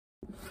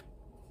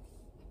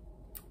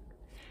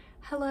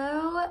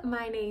Hello,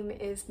 my name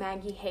is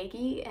Maggie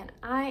Hagee, and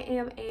I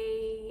am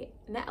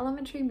an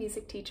elementary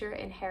music teacher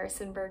in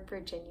Harrisonburg,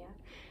 Virginia.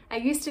 I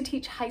used to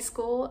teach high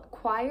school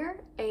choir,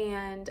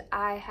 and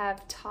I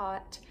have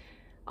taught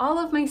all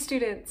of my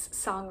students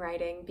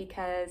songwriting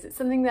because it's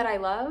something that I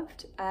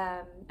loved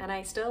and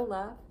I still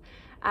love.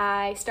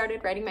 I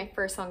started writing my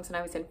first songs when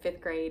I was in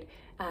 5th grade.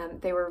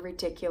 They were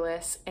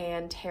ridiculous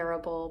and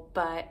terrible,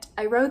 but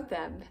I wrote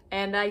them,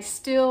 and I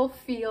still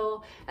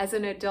feel, as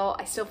an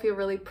adult, I still feel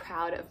really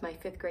proud of my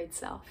 5th grade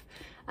self.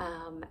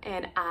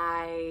 And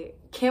I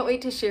can't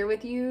wait to share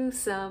with you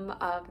some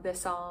of the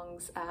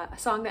songs, a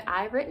song that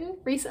I've written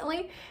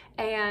recently,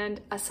 and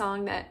a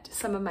song that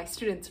some of my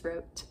students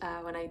wrote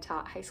when I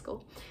taught high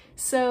school.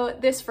 So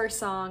this first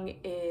song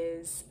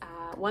is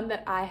one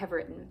that I have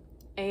written.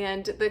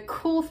 And the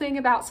cool thing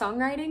about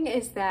songwriting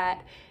is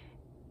that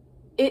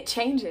it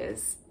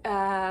changes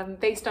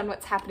based on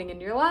what's happening in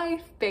your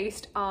life,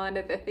 based on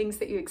the things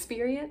that you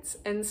experience.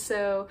 And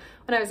so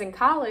when I was in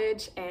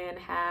college and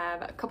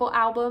have a couple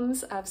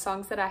albums of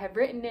songs that I have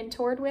written and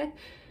toured with,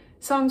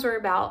 songs were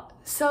about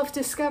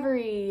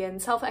self-discovery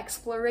and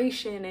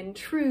self-exploration and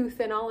truth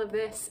and all of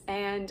this.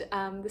 And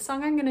the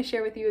song I'm going to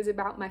share with you is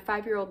about my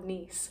 5-year-old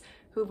niece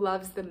who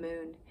loves the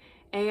moon.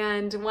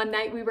 And one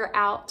night we were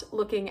out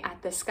looking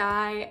at the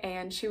sky,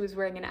 and she was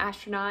wearing an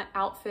astronaut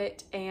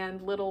outfit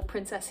and little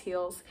princess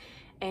heels,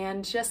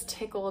 and just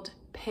tickled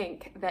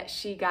pink that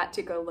she got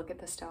to go look at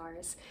the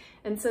stars.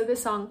 And so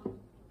this song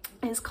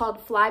is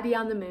called Fly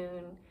Beyond the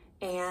Moon,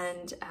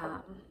 and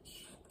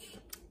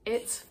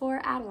it's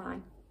for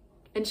Adeline.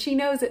 And she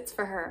knows it's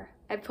for her.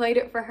 I played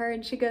it for her,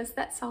 and she goes,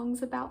 "That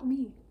song's about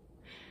me."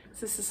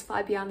 So this is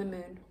Fly Beyond the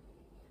Moon.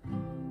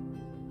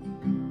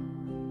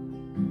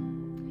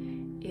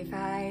 If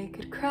I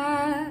could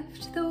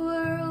craft the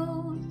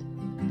world,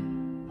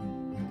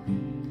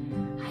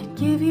 I'd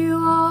give you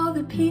all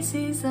the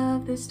pieces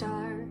of the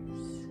stars.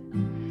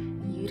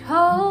 You'd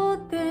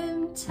hold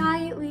them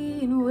tightly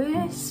and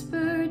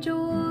whisper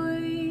joy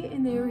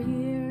in their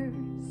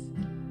ears.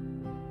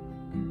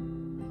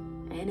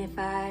 And if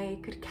I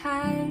could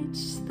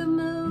catch the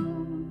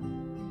moon,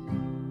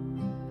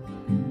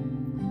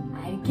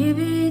 I'd give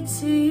it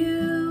to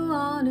you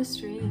on a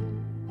string.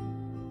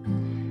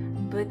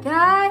 But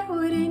that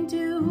wouldn't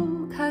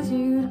do, 'cause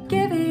you'd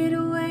give it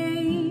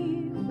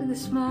away with a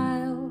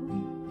smile.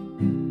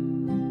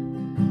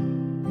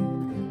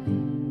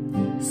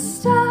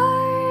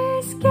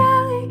 Stars,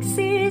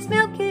 galaxies,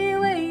 Milky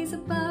Ways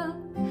above,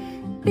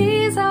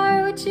 these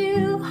are what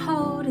you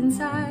hold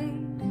inside.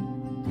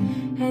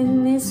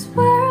 And this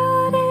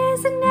world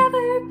has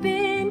never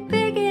been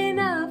big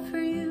enough for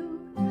you.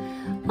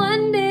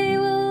 One day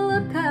we'll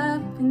look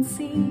up and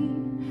see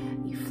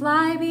you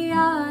fly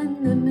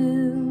beyond the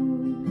moon.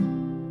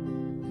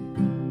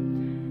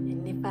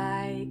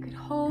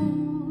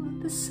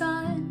 Hold the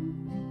sun,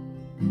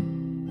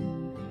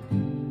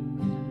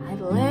 I'd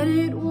let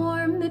it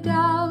warm the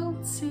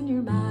doubts in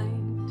your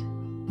mind,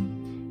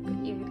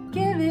 but you'd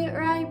give it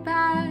right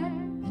back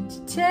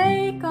to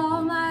take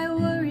all my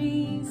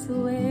worries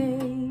away.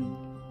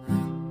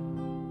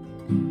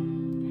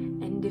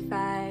 And if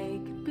I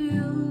could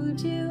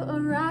build you a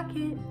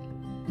rocket,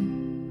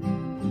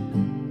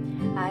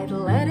 I'd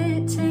let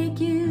it take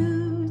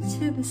you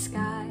to the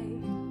sky.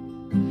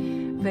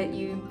 But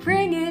you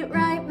bring it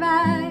right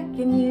back,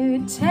 and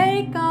you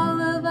take all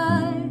of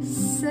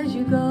us as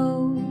you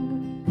go.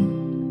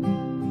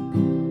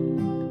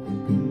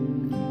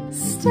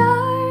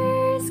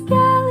 Stars,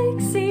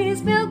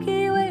 galaxies,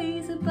 Milky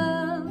Ways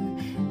above,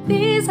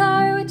 these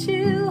are what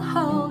you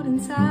hold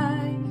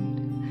inside.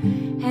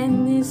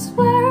 And this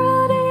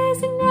world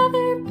has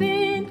never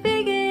been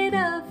big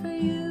enough for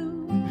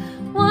you.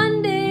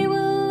 One day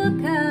we'll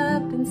look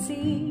up and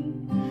see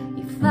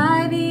you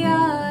fly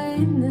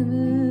beyond the moon.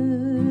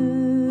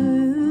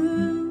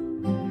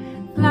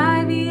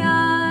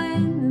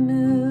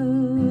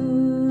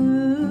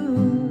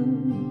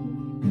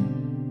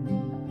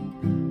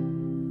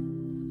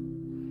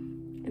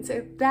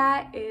 So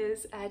that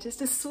is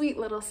just a sweet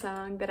little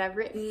song that I've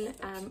written.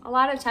 A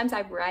lot of times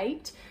I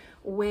write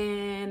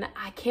when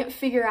I can't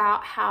figure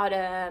out how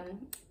to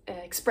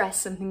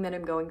express something that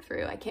I'm going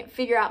through. I can't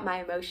figure out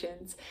my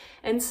emotions.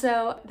 And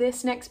so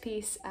this next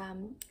piece,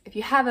 if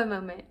you have a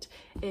moment,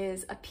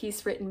 is a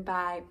piece written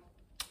by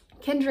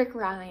Kendrick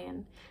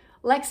Ryan,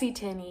 Lexi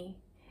Tenney,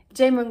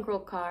 Jaymon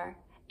Grulkar,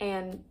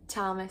 and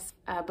Thomas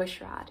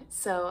Bushrod.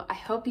 So I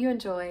hope you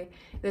enjoy.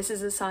 This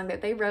is a song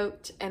that they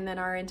wrote, and then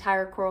our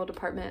entire choral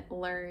department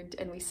learned,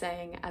 and we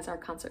sang as our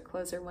concert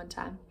closer one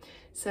time.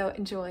 So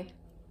enjoy.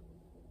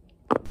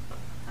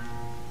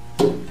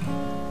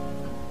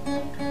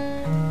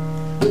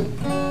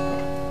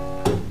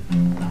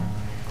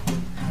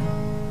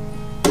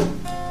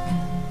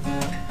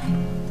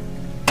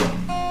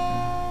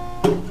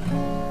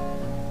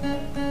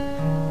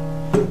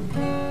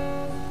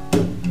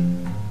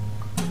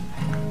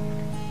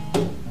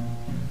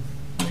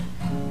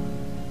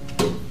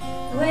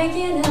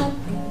 Waking up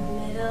in the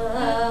middle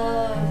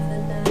of the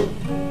night,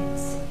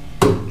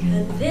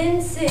 convinced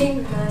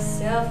convincing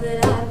myself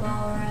that I'm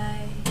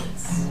alright,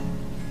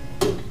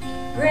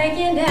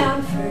 breaking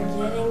down,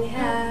 forgetting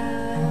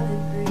how to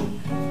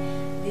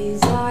breathe.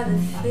 These are the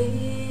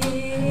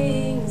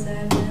things I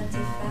meant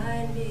to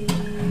find me.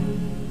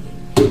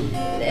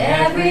 And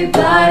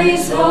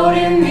everybody's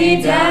holding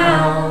me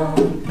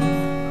down,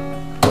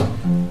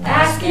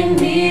 asking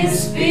me to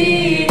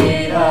speed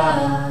it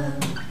up.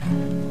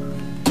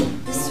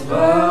 This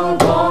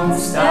world won't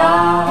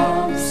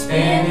stop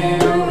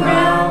spinning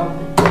around.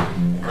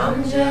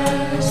 I'm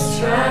just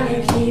trying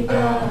to keep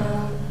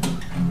up.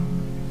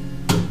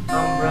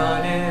 I'm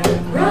running,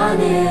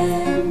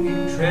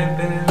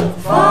 tripping,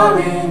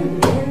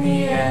 falling. In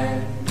the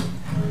end,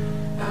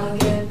 I'll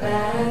get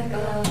back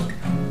up.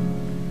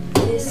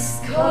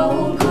 This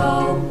cold,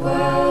 cold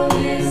world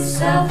is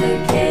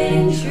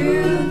suffocating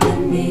truth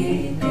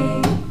beneath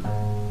me.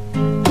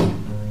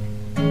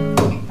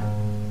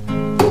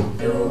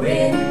 The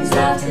winds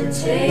of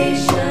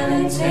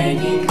temptation are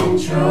taking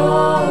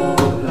control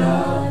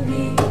of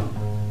me.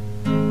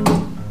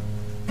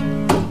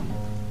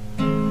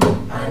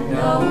 I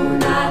know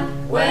not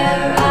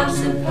where I'm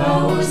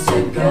supposed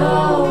to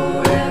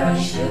go, where I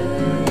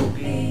should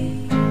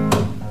be.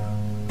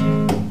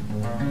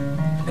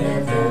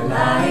 Let the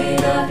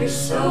light of your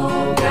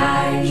soul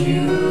guide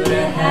you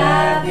to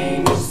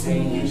happiness,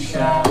 and you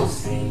shall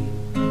see.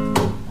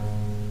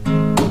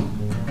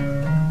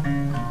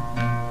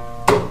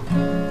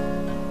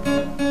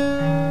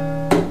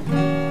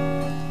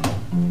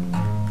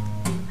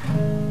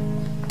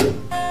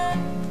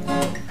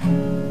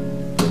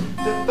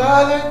 The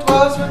fire that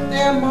dwells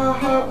within my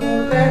heart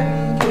won't let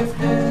me give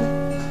in.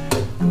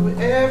 Through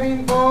every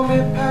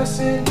moment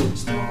passing,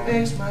 still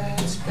makes my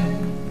head spin.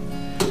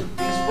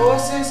 These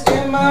voices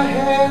in my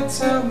head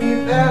tell me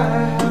that I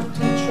have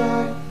to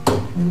try.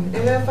 And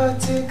if I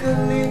take a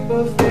leap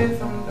of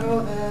faith, I'll know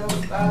that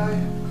I'll fly.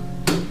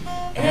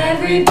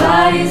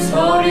 Everybody's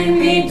holding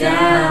me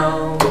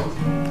down,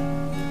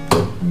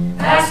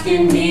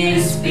 asking me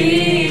to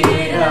speed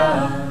it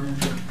up.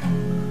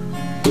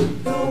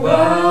 The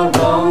world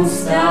won't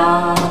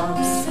stop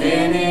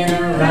spinning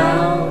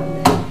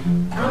around.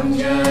 I'm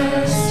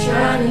just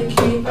trying to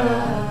keep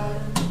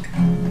up.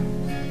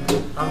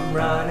 I'm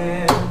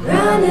running,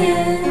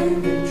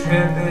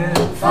 tripping,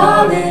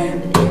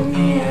 falling. In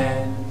the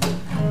end,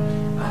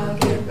 I'll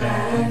get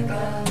back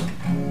up.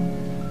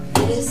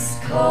 This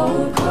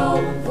cold,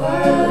 cold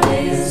world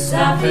is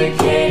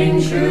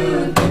suffocating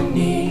truth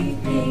beneath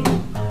me.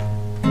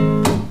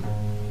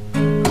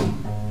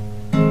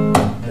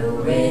 The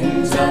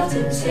winds of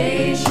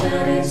temptation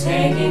are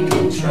taking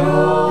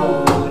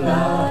control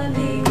of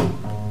me.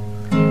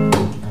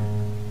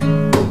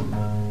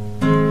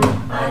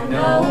 I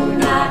know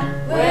not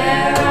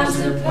where I'm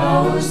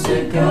supposed to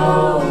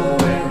go,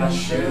 where I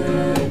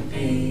should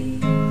be.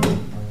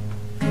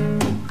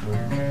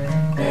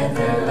 Let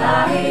the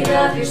light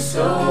of your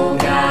soul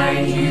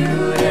guide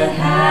you to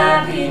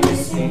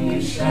happiness, and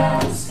you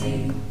shall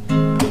see.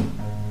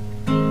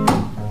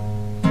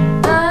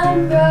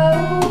 I'm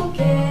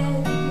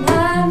broken,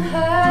 I'm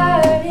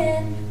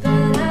hurting,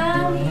 but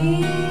I'm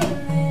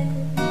healing,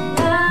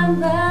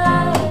 I'm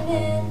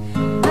learning,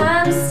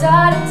 I'm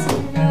starting to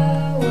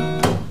know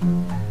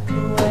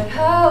what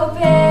hope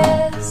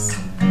is.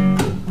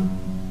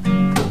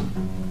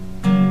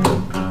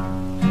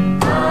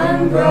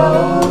 I'm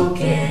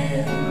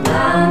broken,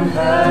 I'm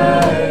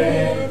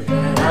hurting,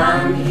 but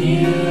I'm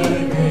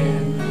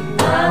healing,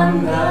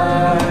 I'm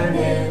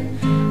learning,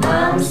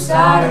 I'm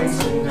starting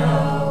to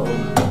know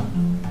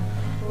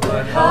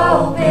what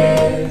hope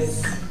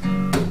is.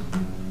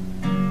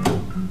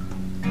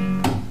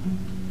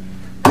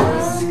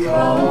 This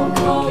cold,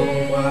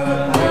 cold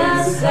world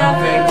is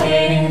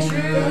suffocating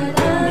truth.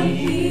 I'm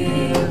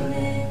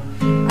healing,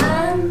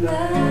 I'm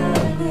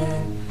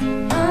learning,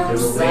 I'm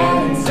the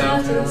winds of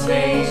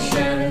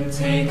temptation are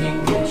taking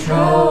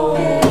control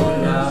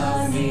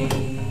of me.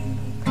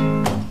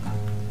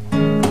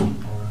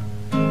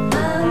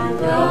 I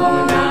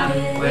know not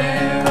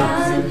where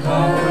I'm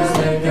supposed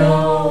to go,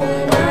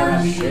 where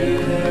I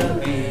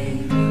should be.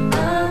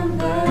 I'm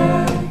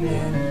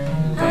learning,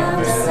 I'm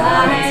the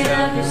sight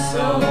of your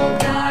soul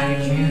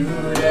guide you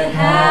to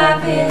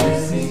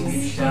happiness, and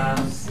you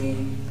shall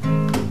see.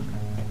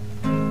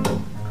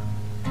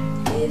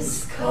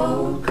 This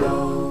cold,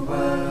 cold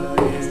world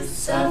is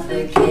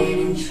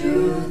suffocating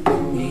truth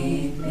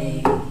beneath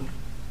me.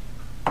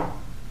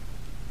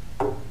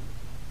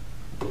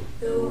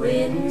 The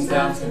winds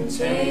of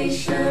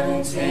temptation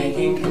are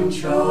taking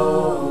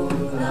control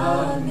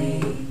of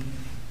me.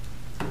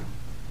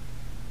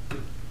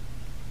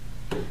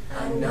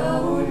 I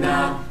know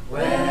not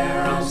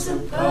where I'm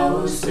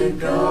supposed to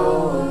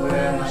go,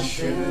 where I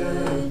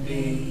should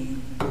be.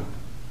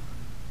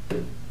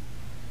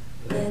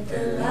 Let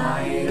the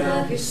light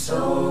of your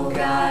soul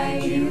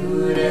guide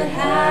you to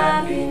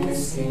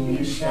happiness, and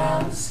you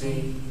shall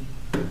see.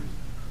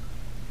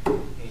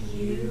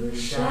 You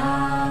shall